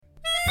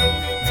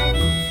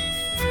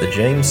The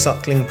James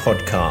Suckling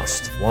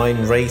Podcast.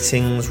 Wine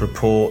ratings,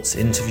 reports,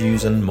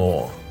 interviews and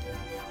more.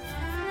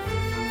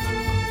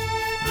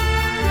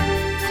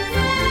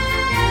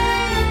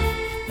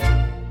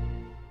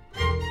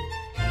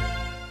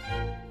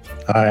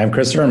 Hi, I'm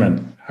Chris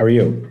Hermann. How are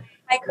you?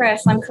 Hi,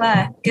 Chris. I'm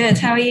Claire. Good.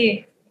 How are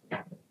you?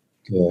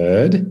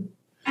 Good.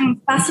 I'm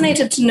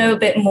fascinated to know a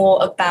bit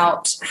more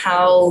about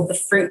how the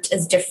fruit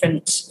is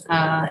different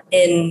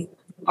in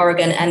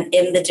Oregon and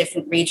in the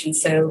different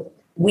regions. So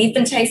we've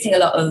been tasting a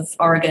lot of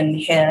Oregon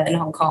here in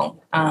Hong Kong.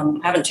 I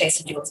haven't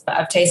tasted yours, but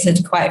I've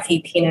tasted quite a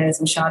few Pinots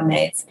and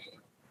Chardonnays.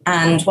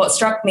 And what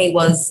struck me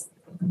was,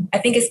 I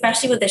think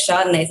especially with the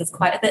Chardonnays, there's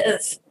quite a bit of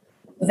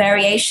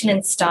variation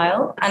in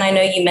style. And I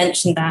know you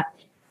mentioned that,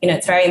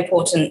 it's very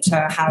important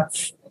to have,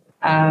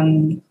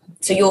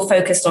 so you're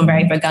focused on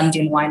very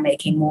Burgundian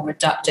winemaking, more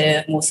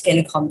reductive, more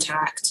skin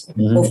contact,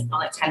 more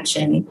phenolic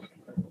tension.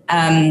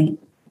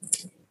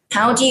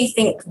 How do you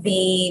think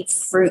the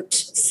fruit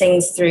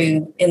sings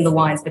through in the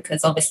wines?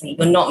 Because obviously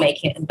you're not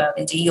making it in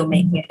Burgundy, you're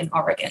making it in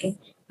Oregon.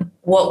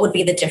 What would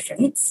be the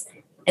difference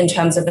in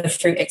terms of the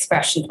fruit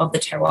expression of the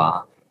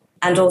terroir?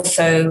 And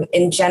also,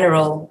 in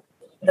general,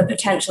 the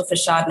potential for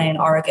Chardonnay in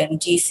Oregon,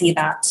 do you see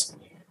that?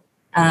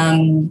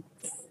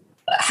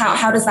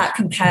 How does that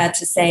compare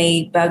to,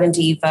 say,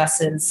 Burgundy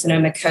versus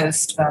Sonoma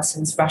Coast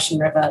versus Russian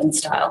River in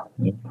style?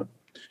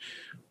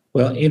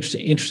 Well,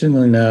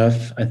 interestingly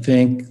enough, I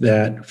think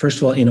that, first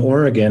of all, in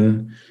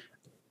Oregon,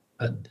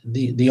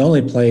 the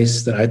only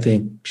place that I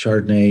think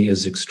Chardonnay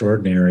is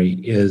extraordinary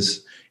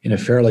is in a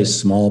fairly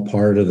small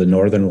part of the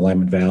northern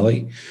Willamette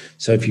Valley.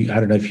 So if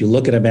you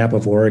look at a map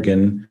of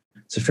Oregon,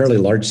 it's a fairly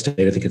large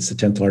state. I think it's the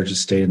 10th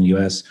largest state in the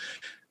U.S.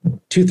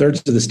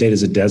 2/3 of the state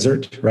is a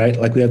desert, right?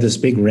 Like we have this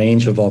big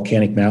range of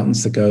volcanic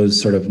mountains that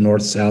goes sort of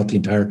north-south the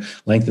entire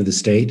length of the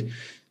state.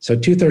 So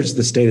 2/3 of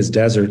the state is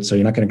desert, so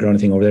you're not going to grow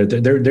anything over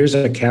there. There's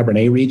a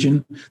Cabernet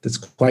region that's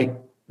quite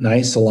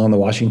nice along the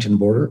Washington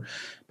border,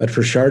 but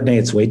for Chardonnay,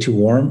 it's way too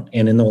warm.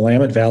 And in the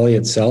Willamette Valley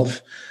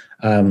itself,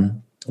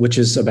 which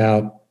is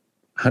about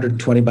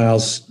 120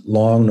 miles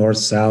long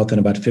north-south and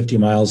about 50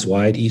 miles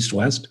wide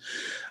east-west,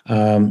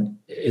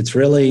 it's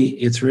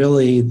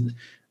really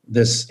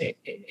this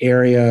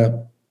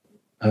area,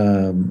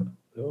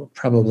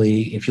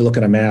 probably, if you look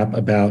at a map,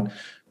 about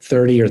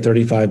 30 or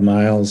 35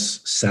 miles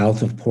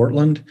south of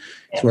Portland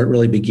is where it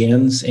really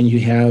begins. And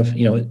you have,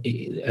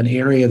 an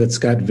area that's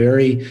got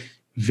very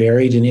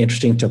varied and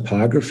interesting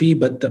topography,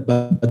 but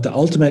the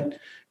ultimate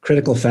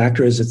critical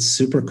factor is its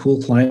super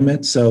cool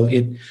climate. So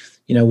we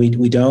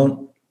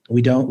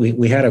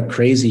had a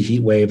crazy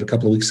heat wave a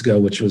couple of weeks ago,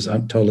 which was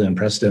totally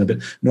unprecedented.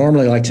 But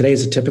normally, like today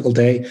is a typical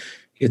day.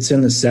 It's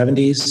in the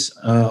 70s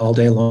all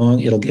day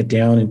long. It'll get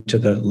down into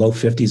the low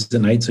 50s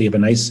at night, so you have a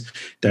nice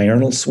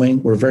diurnal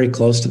swing. We're very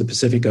close to the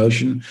Pacific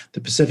Ocean.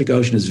 The Pacific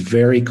Ocean is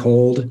very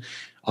cold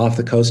off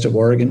the coast of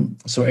Oregon.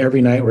 So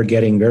every night we're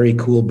getting very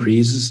cool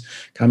breezes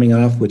coming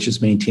off, which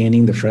is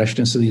maintaining the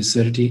freshness of the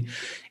acidity.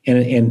 And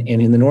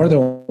in the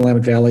northern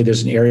Willamette Valley,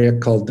 there's an area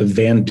called the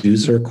Van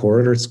Duzer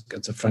Corridor.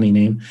 It's a funny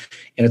name.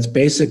 And it's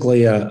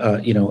basically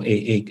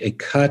a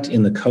cut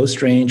in the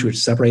Coast Range, which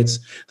separates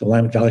the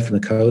Willamette Valley from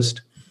the coast.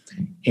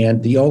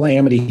 And the Old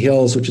Amity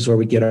Hills, which is where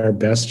we get our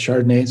best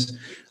Chardonnays,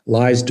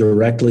 lies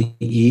directly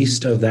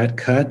east of that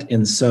cut.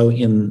 And so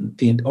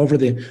over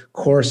the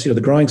course,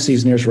 the growing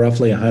season here is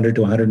roughly 100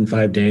 to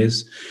 105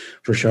 days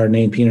for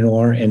Chardonnay and Pinot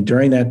Noir. And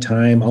during that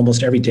time,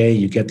 almost every day,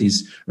 you get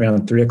these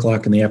around 3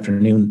 o'clock in the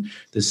afternoon,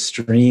 this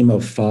stream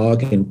of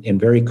fog and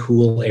very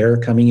cool air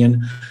coming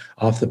in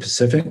off the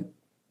Pacific.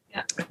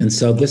 Yeah. And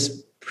so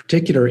this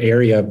particular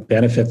area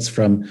benefits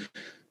from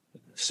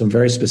some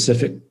very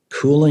specific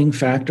cooling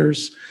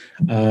factors,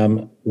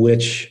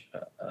 which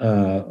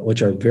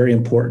are very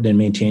important in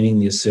maintaining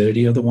the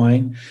acidity of the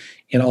wine.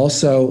 And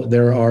also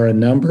there are a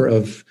number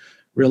of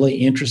really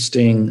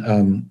interesting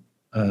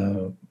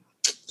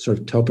sort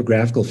of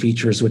topographical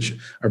features which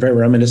are very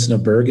reminiscent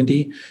of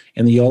Burgundy.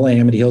 And the Old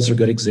Amity Hills are a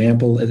good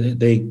example.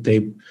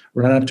 They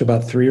run up to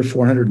about 300 or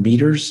 400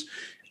 meters,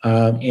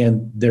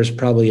 and there's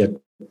probably a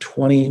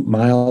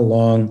 20-mile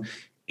long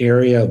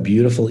area of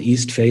beautiful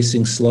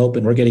east-facing slope,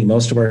 and we're getting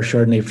most of our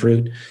Chardonnay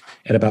fruit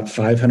at about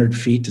 500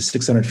 feet to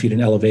 600 feet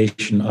in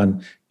elevation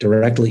on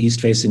directly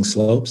east-facing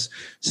slopes.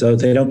 So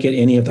they don't get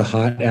any of the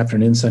hot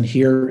afternoon sun.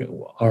 Here,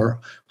 our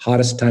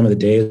hottest time of the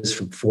day is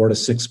from 4 to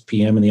 6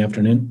 p.m. in the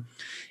afternoon.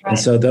 Right. And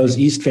so those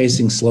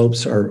east-facing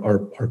slopes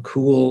are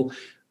cool.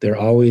 They're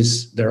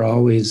always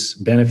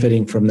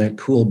benefiting from that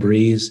cool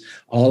breeze.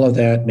 All of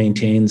that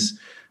maintains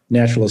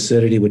natural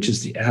acidity, which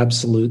is the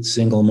absolute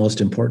single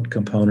most important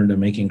component of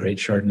making great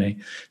Chardonnay.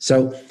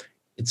 So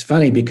it's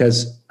funny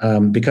because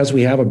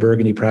we have a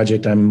Burgundy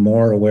project, I'm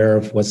more aware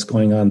of what's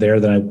going on there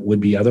than I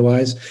would be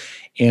otherwise.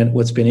 And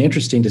what's been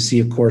interesting to see,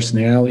 of course,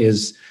 now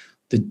is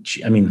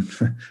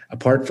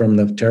apart from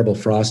the terrible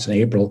frost in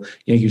April,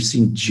 you've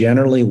seen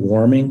generally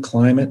warming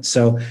climate.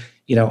 So,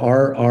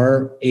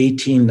 our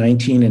 18,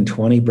 19, and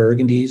 20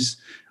 Burgundies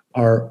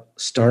are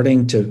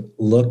starting to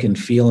look and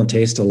feel and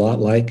taste a lot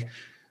like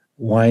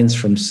wines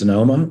from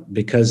Sonoma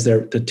because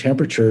the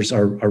temperatures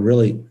are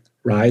really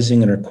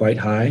rising and are quite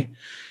high.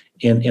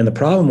 And the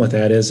problem with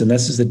that is, and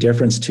this is the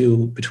difference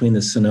too between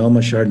the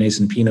Sonoma Chardonnays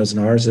and Pinots and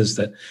ours, is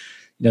that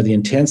the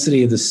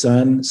intensity of the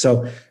sun.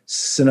 So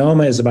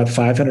Sonoma is about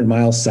 500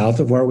 miles south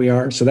of where we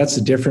are. So that's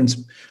the difference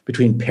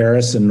between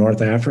Paris and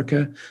North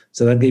Africa.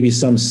 So that gave you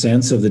some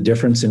sense of the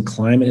difference in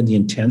climate and the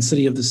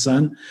intensity of the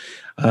sun.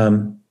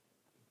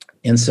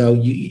 And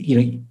so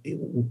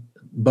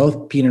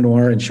both Pinot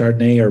Noir and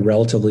Chardonnay are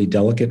relatively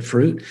delicate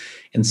fruit.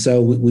 And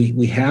so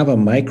we have a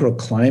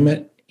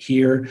microclimate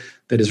here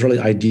that is really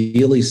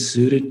ideally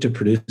suited to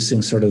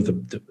producing sort of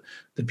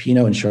the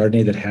Pinot and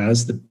Chardonnay that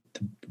has the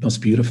most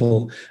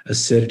beautiful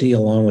acidity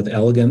along with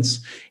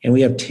elegance. And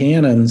we have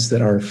tannins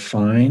that are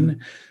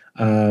fine.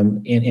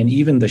 And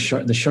even the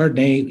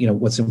Chardonnay,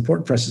 what's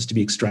important for us is to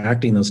be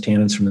extracting those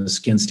tannins from the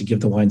skins to give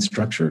the wine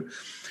structure.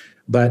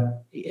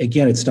 But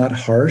again, it's not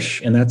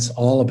harsh, and that's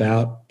all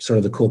about sort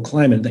of the cool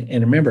climate.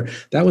 And remember,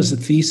 that was the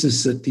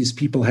thesis that these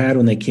people had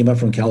when they came up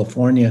from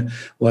California,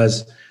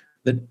 was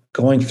that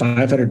going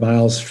 500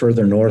 miles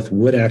further north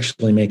would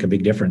actually make a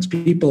big difference.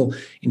 People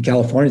in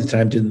California at the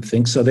time didn't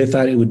think so. They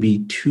thought it would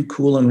be too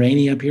cool and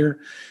rainy up here,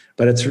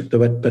 but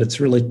it's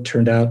really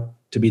turned out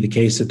to be the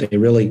case that they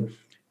really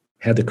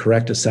had the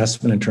correct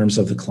assessment in terms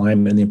of the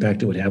climate and the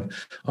impact it would have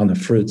on the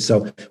fruit.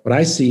 So what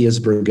I see is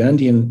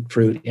Burgundian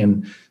fruit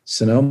and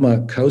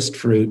Sonoma coast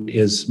fruit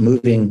is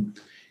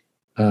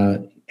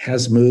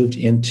has moved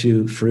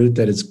into fruit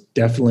that is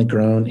definitely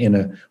grown in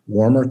a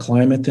warmer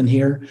climate than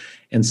here.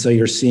 And so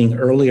you're seeing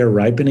earlier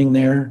ripening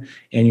there,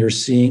 and you're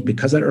seeing,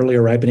 because of that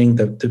earlier ripening,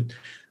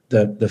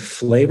 the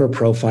flavor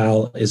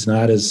profile is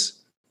not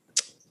as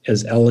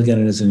elegant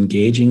and as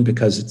engaging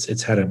because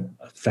it's had a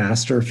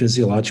faster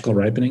physiological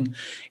ripening.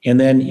 And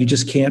then you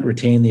just can't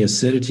retain the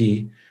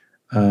acidity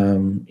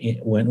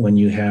when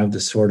you have the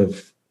sort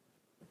of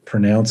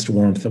pronounced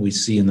warmth that we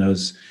see in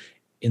those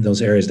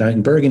areas. Now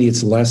in Burgundy,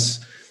 it's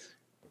less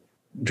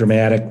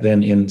dramatic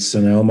than in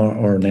Sonoma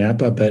or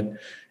Napa, but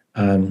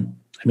I've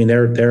been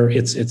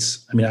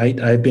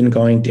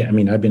going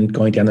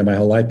down there my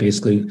whole life,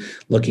 basically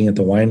looking at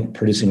the wine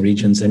producing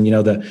regions. And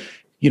the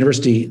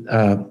university,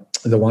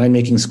 the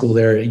winemaking school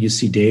there at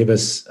UC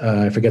Davis,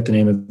 I forget the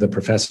name of the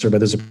professor, but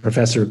there's a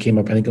professor who came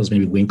up, I think it was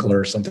maybe Winkler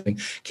or something,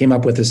 came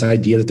up with this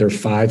idea that there are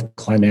five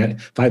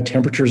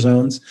temperature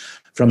zones,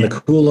 from the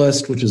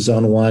coolest, which is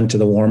zone 1, to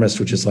the warmest,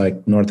 which is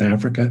like North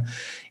Africa.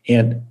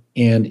 And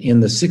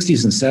in the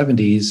 60s and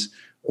 70s,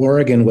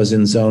 Oregon was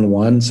in zone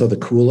 1, so the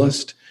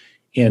coolest,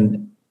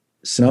 and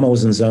Sonoma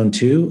was in zone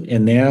 2.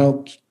 And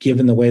now,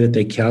 given the way that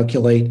they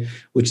calculate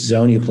which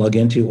zone you plug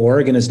into,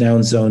 Oregon is now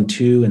in zone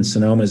 2 and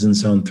Sonoma is in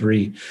zone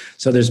 3.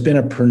 So there's been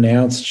a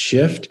pronounced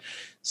shift.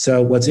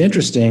 So what's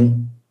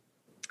interesting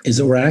is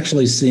that we're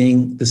actually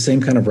seeing the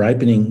same kind of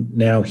ripening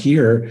now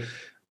here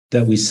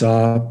that we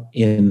saw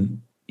in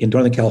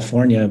Northern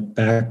California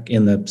back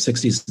in the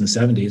 60s and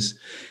 70s.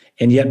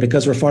 And yet,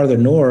 because we're farther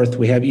north,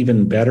 we have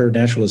even better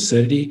natural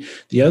acidity.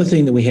 The other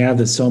thing that we have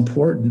that's so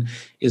important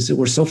is that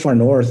we're so far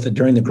north that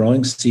during the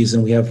growing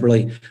season, we have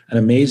really an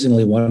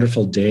amazingly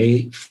wonderful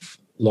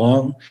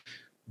long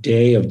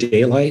day of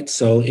daylight.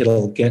 So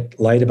it'll get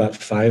light about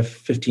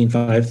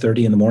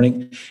 5:30 in the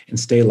morning and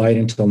stay light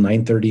until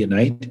 9:30 at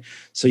night.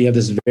 So you have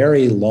this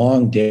very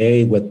long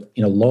day with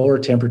lower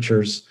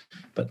temperatures,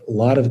 but a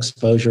lot of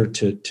exposure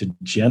to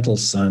gentle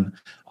sun.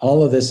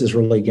 All of this is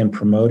really, again,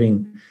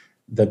 promoting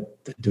the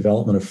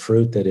development of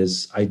fruit that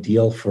is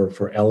ideal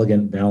for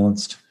elegant,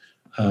 balanced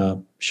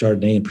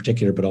Chardonnay in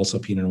particular, but also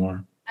Pinot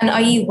Noir. And are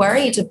you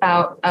worried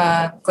about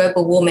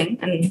global warming?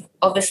 And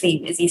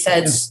obviously, as you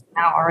said,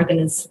 now Oregon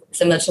is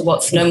similar to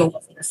what Sonoma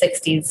was in the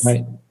 60s.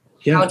 Right.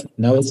 Yeah.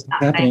 No, it's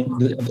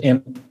happening.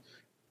 And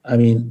I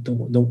mean,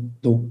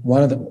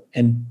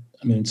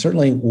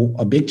 certainly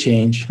a big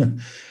change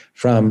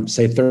from,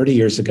 say, 30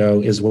 years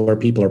ago is where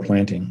people are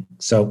planting.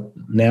 So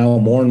now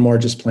more and more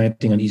just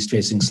planting on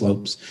east-facing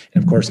slopes,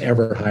 and of course,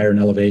 ever higher in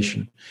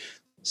elevation.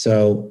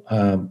 So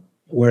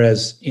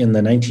whereas in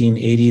the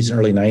 1980s and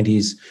early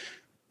 90s,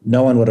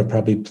 no one would have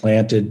probably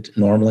planted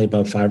normally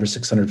above 500 or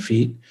 600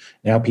 feet.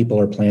 Now people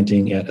are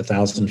planting at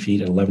 1,000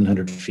 feet, at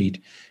 1,100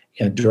 feet,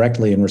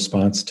 directly in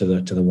response to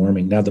the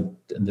warming. Now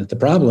the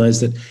problem is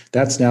that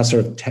that's now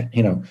sort of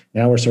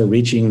now we're sort of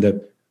reaching the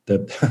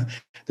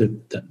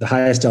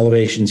highest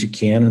elevations you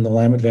can in the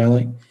Willamette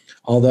Valley.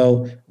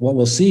 Although what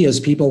we'll see is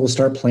people will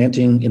start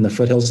planting in the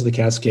foothills of the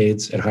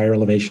Cascades at higher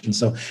elevation.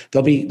 So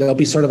there'll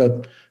be sort of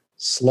a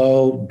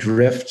slow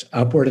drift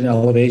upward in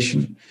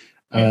elevation.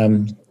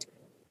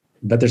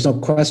 But there's no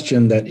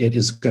question that it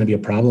is going to be a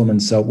problem.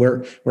 And so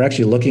we're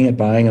actually looking at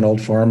buying an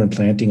old farm and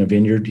planting a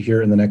vineyard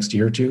here in the next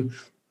year or two.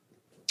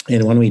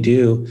 And when we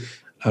do,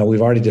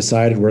 we've already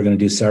decided we're going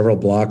to do several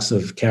blocks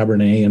of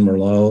Cabernet and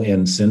Merlot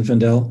and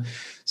Zinfandel,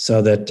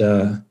 so that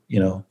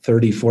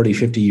 30, 40,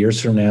 50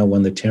 years from now,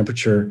 when the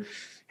temperature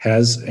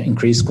has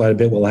increased quite a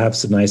bit, we'll have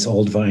some nice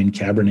old vine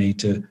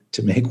Cabernet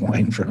to make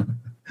wine from.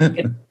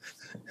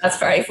 That's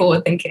very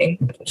forward thinking,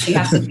 which you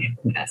have to do,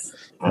 yes.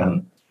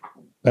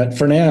 But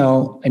for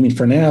now,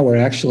 we're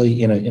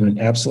actually in an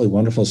absolutely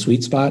wonderful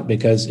sweet spot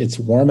because it's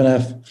warm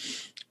enough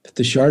that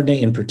the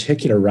Chardonnay in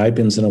particular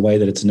ripens in a way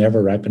that it's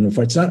never ripened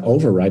before. It's not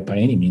overripe by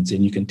any means,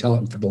 and you can tell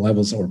it for the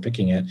levels that we're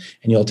picking at,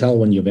 and you'll tell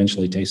when you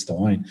eventually taste the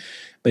wine.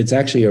 But it's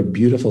actually a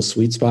beautiful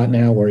sweet spot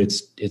now where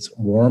it's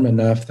warm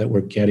enough that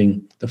we're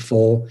getting the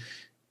full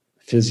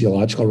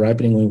physiological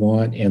ripening we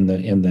want and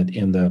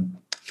the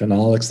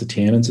phenolics, the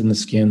tannins in the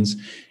skins,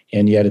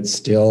 and yet it's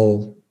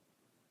still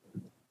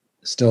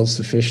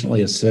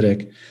sufficiently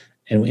acidic,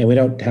 and we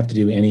don't have to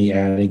do any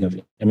adding of.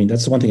 I mean,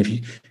 that's the one thing.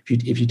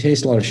 If you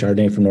taste a lot of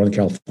Chardonnay from Northern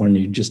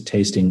California, you're just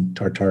tasting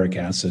tartaric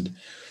acid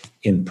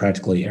in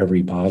practically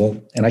every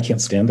bottle, and I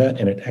can't stand that.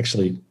 And it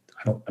actually,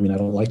 I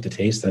don't like the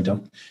taste.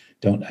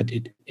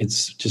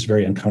 It's just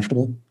very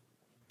uncomfortable.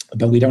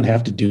 But we don't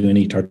have to do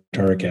any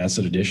tartaric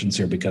acid additions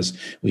here because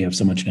we have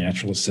so much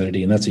natural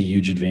acidity, and that's a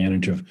huge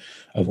advantage of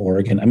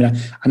Oregon. I mean,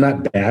 I'm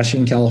not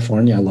bashing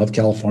California. I love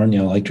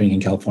California. I like drinking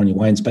California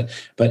wines, but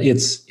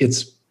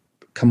it's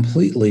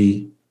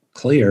completely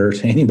clear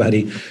to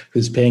anybody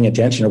who's paying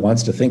attention or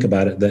wants to think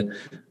about it that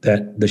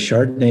the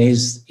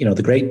Chardonnays,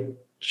 the great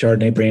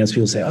Chardonnay brands,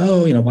 people say,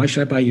 oh, why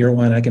should I buy your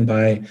wine? I can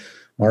buy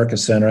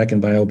Marcus Center, I can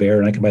buy Aubert,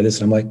 and I can buy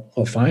this. And I'm like,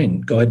 well,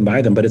 fine, go ahead and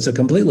buy them. But it's a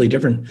completely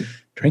different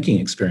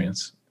drinking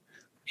experience.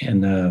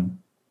 And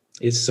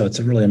it's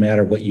really a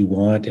matter of what you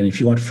want. And if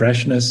you want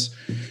freshness,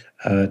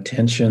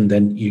 tension,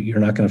 then you're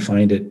not going to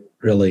find it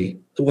really.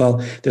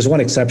 Well, there's one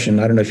exception.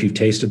 I don't know if you've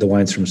tasted the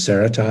wines from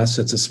Ceritas.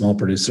 It's a small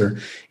producer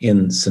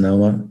in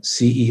Sonoma,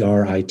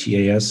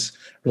 Ceritas.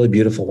 Really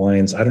beautiful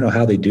wines. I don't know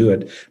how they do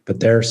it, but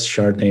their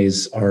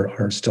Chardonnays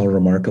are still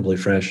remarkably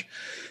fresh.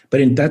 But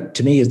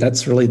to me,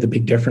 that's really the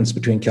big difference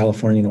between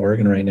California and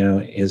Oregon right now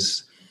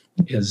is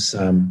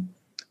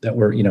that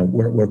we're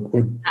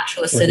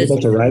able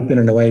to ripen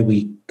in a way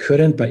we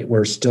couldn't, but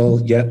we're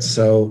still yet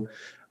so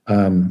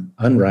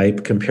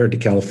unripe compared to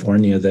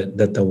California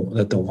that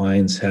the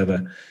wines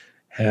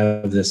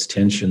have this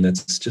tension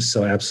that's just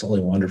so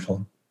absolutely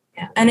wonderful.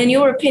 Yeah. And in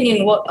your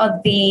opinion, what are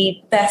the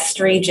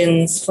best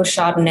regions for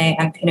Chardonnay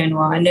and Pinot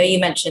Noir? I know you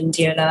mentioned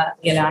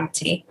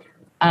Willamette.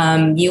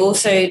 You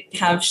also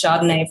have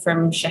Chardonnay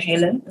from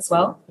Chehalem as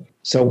well.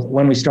 So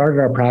when we started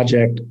our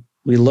project,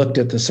 we looked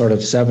at the sort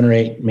of 7 or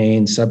 8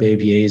 main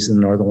sub-AVAs in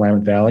the northern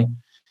Willamette Valley,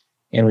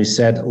 and we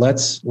said,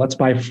 let's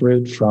buy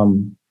fruit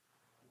from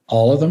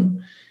all of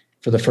them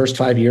for the first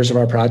 5 years of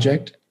our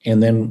project,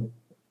 and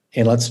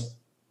let's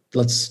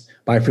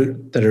buy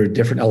fruit that are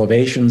different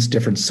elevations,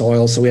 different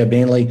soils. So we have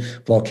mainly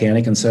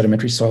volcanic and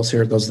sedimentary soils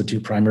here. Those are the 2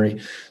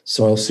 primary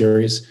soil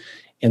series.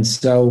 And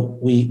so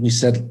we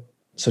said,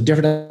 so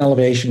different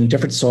elevation,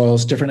 different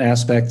soils, different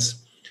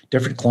aspects,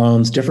 different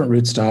clones, different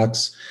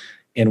rootstocks.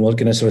 And we're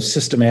going to sort of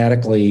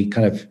systematically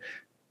kind of,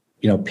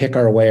 pick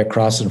our way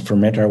across and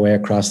ferment our way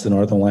across the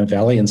northern Willamette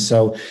Valley. And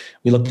so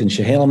we looked in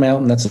Chehalem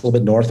Mountain. That's a little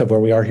bit north of where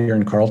we are here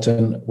in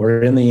Carlton.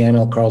 We're in the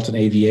Amel Carlton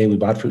AVA. We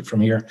bought fruit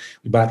from here.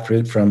 We bought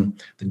fruit from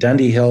the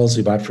Dundee Hills.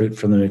 We bought fruit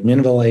from the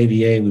McMinnville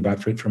AVA. We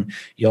bought fruit from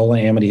Yola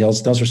Amity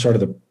Hills. Those are sort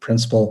of the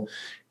principal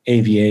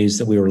AVAs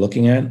that we were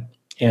looking at.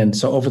 And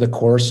so over the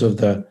course of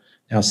the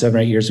now 7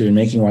 or 8 years we've been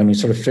making wine, we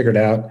sort of figured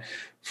out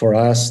for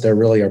us, there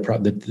really are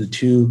the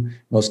 2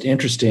 most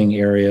interesting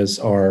areas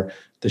are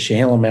the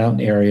Chehalem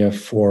Mountain area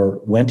for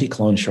Wente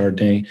clone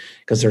Chardonnay,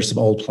 because there's some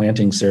old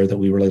plantings there that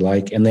we really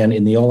like. And then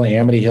in the Yola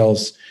Amity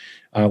Hills,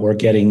 we're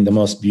getting the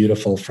most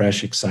beautiful,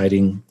 fresh,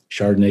 exciting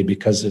Chardonnay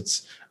because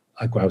it's,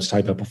 like I was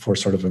talking about before,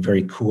 sort of a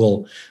very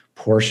cool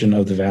portion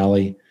of the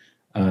valley.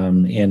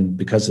 And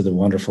because of the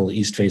wonderful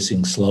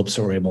east-facing slopes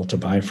that we're able to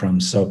buy from.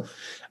 So,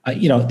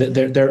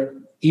 they're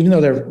even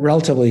though they're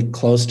relatively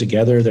close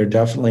together, there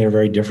definitely are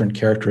very different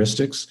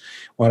characteristics.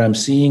 What I'm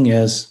seeing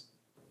is,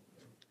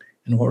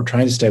 and what we're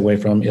trying to stay away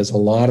from, is a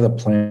lot of the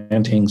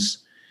plantings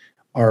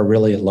are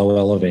really at low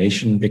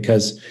elevation,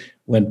 because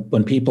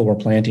when people were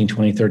planting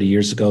 20, 30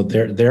 years ago,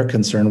 their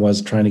concern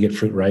was trying to get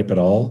fruit ripe at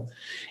all.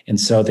 And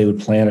so they would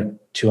plant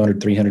at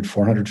 200, 300,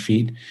 400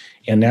 feet.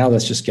 And now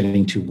that's just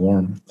getting too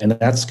warm. And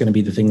that's going to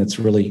be the thing that's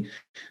really,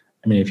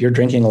 if you're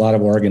drinking a lot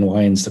of Oregon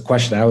wines, the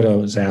question I would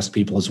always ask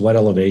people is, what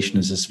elevation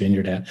is this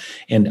vineyard at?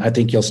 And I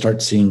think you'll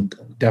start seeing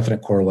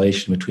definite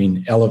correlation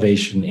between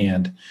elevation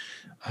and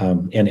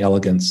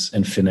elegance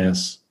and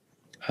finesse.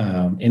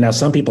 And now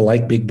some people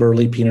like big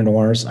burly Pinot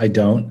Noirs. I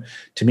don't.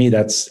 To me,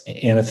 that's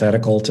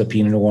antithetical to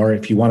Pinot Noir.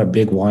 If you want a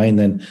big wine,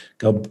 then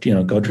go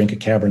drink a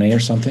Cabernet or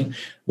something.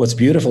 What's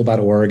beautiful about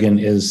Oregon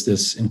is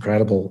this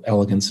incredible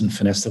elegance and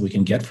finesse that we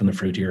can get from the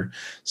fruit here.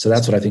 So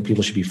that's what I think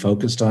people should be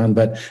focused on.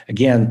 But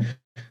again,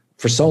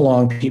 for so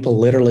long, people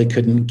literally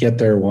couldn't get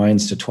their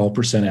wines to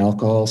 12%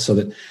 alcohol, so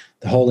that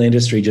the whole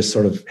industry just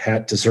sort of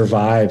had to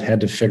survive, had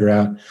to figure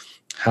out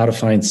how to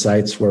find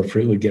sites where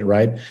fruit would get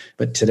ripe.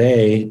 But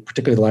today,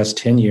 particularly the last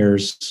 10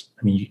 years,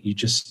 you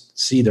just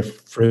see the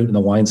fruit and the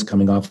wines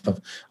coming off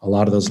of a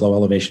lot of those low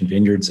elevation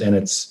vineyards, and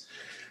it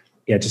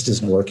just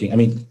isn't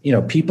working.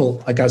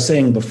 People, like I was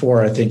saying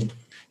before, I think,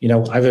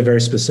 I have a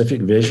very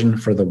specific vision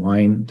for the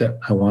wine that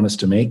I want us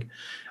to make.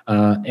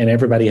 And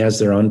everybody has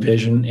their own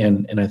vision.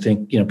 And I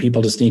think,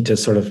 people just need to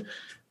sort of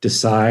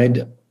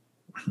decide,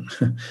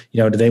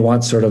 do they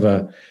want sort of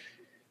a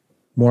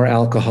more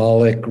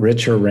alcoholic,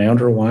 richer,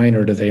 rounder wine,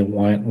 or do they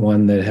want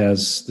one that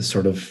has the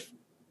sort of,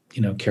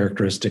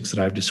 characteristics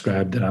that I've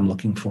described that I'm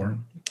looking for?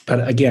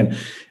 But again,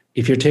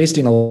 if you're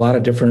tasting a lot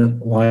of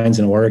different wines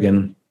in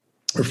Oregon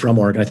or from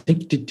Oregon, I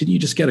think, didn't you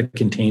just get a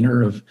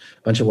container of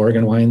a bunch of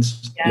Oregon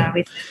wines? Yeah.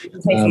 We've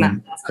taken that.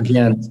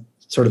 Again,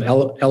 sort of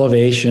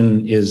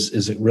elevation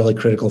is a really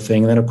critical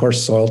thing. And then of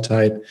course, soil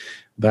type.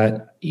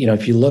 But,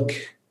 if you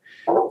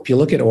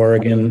look at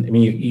Oregon, I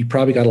mean, you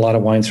probably got a lot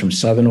of wines from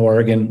Southern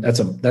Oregon. That's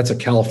a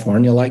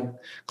California-like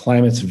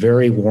climate. It's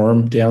very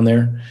warm down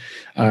there.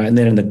 And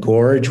then in the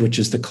Gorge, which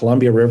is the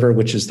Columbia River,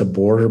 which is the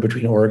border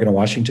between Oregon and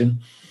Washington,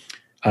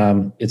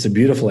 it's a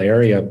beautiful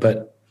area.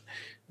 But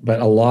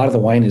a lot of the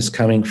wine is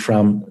coming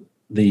from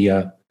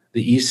the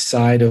east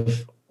side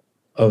of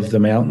the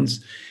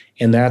mountains,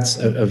 and that's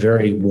a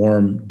very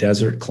warm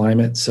desert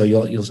climate. So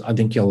I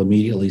think you'll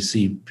immediately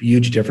see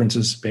huge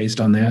differences based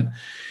on that.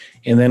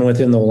 And then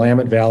within the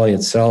Willamette Valley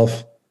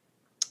itself,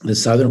 the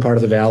southern part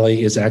of the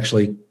valley is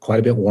actually quite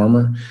a bit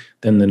warmer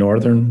than the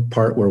northern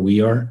part where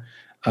we are.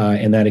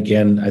 And that,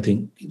 again, I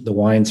think the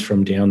wines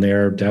from down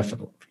there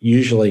definitely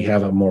usually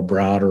have a more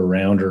broader,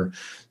 rounder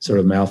sort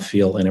of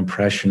mouthfeel and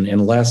impression,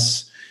 and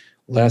less,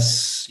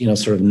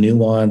 sort of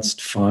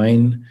nuanced,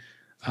 fine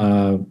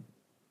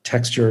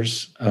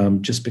textures,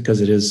 just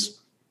because it is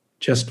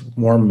just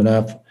warm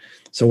enough.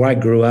 So where I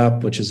grew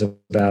up, which is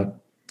about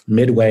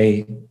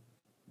midway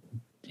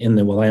in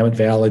the Willamette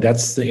Valley,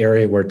 that's the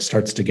area where it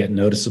starts to get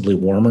noticeably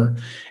warmer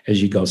as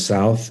you go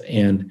south.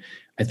 And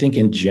I think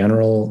in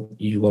general,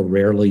 you will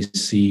rarely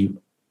see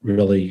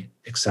really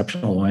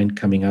exceptional wine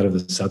coming out of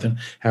the southern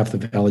half of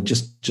the valley,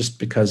 just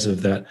because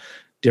of that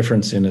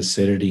difference in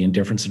acidity and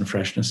difference in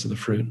freshness of the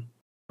fruit.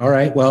 All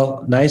right.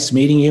 Well, nice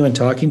meeting you and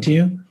talking to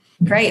you.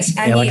 Great.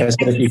 And like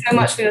thank you so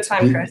much for your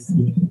time, Chris.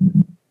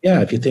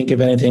 Yeah. If you think of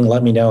anything,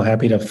 let me know.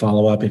 Happy to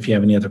follow up if you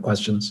have any other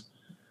questions.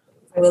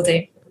 I will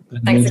do.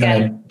 Thanks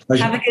again.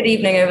 Pleasure. Have a good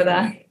evening over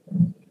there.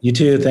 You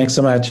too. Thanks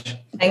so much.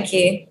 Thank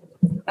you.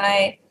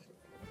 Bye.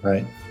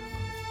 Bye.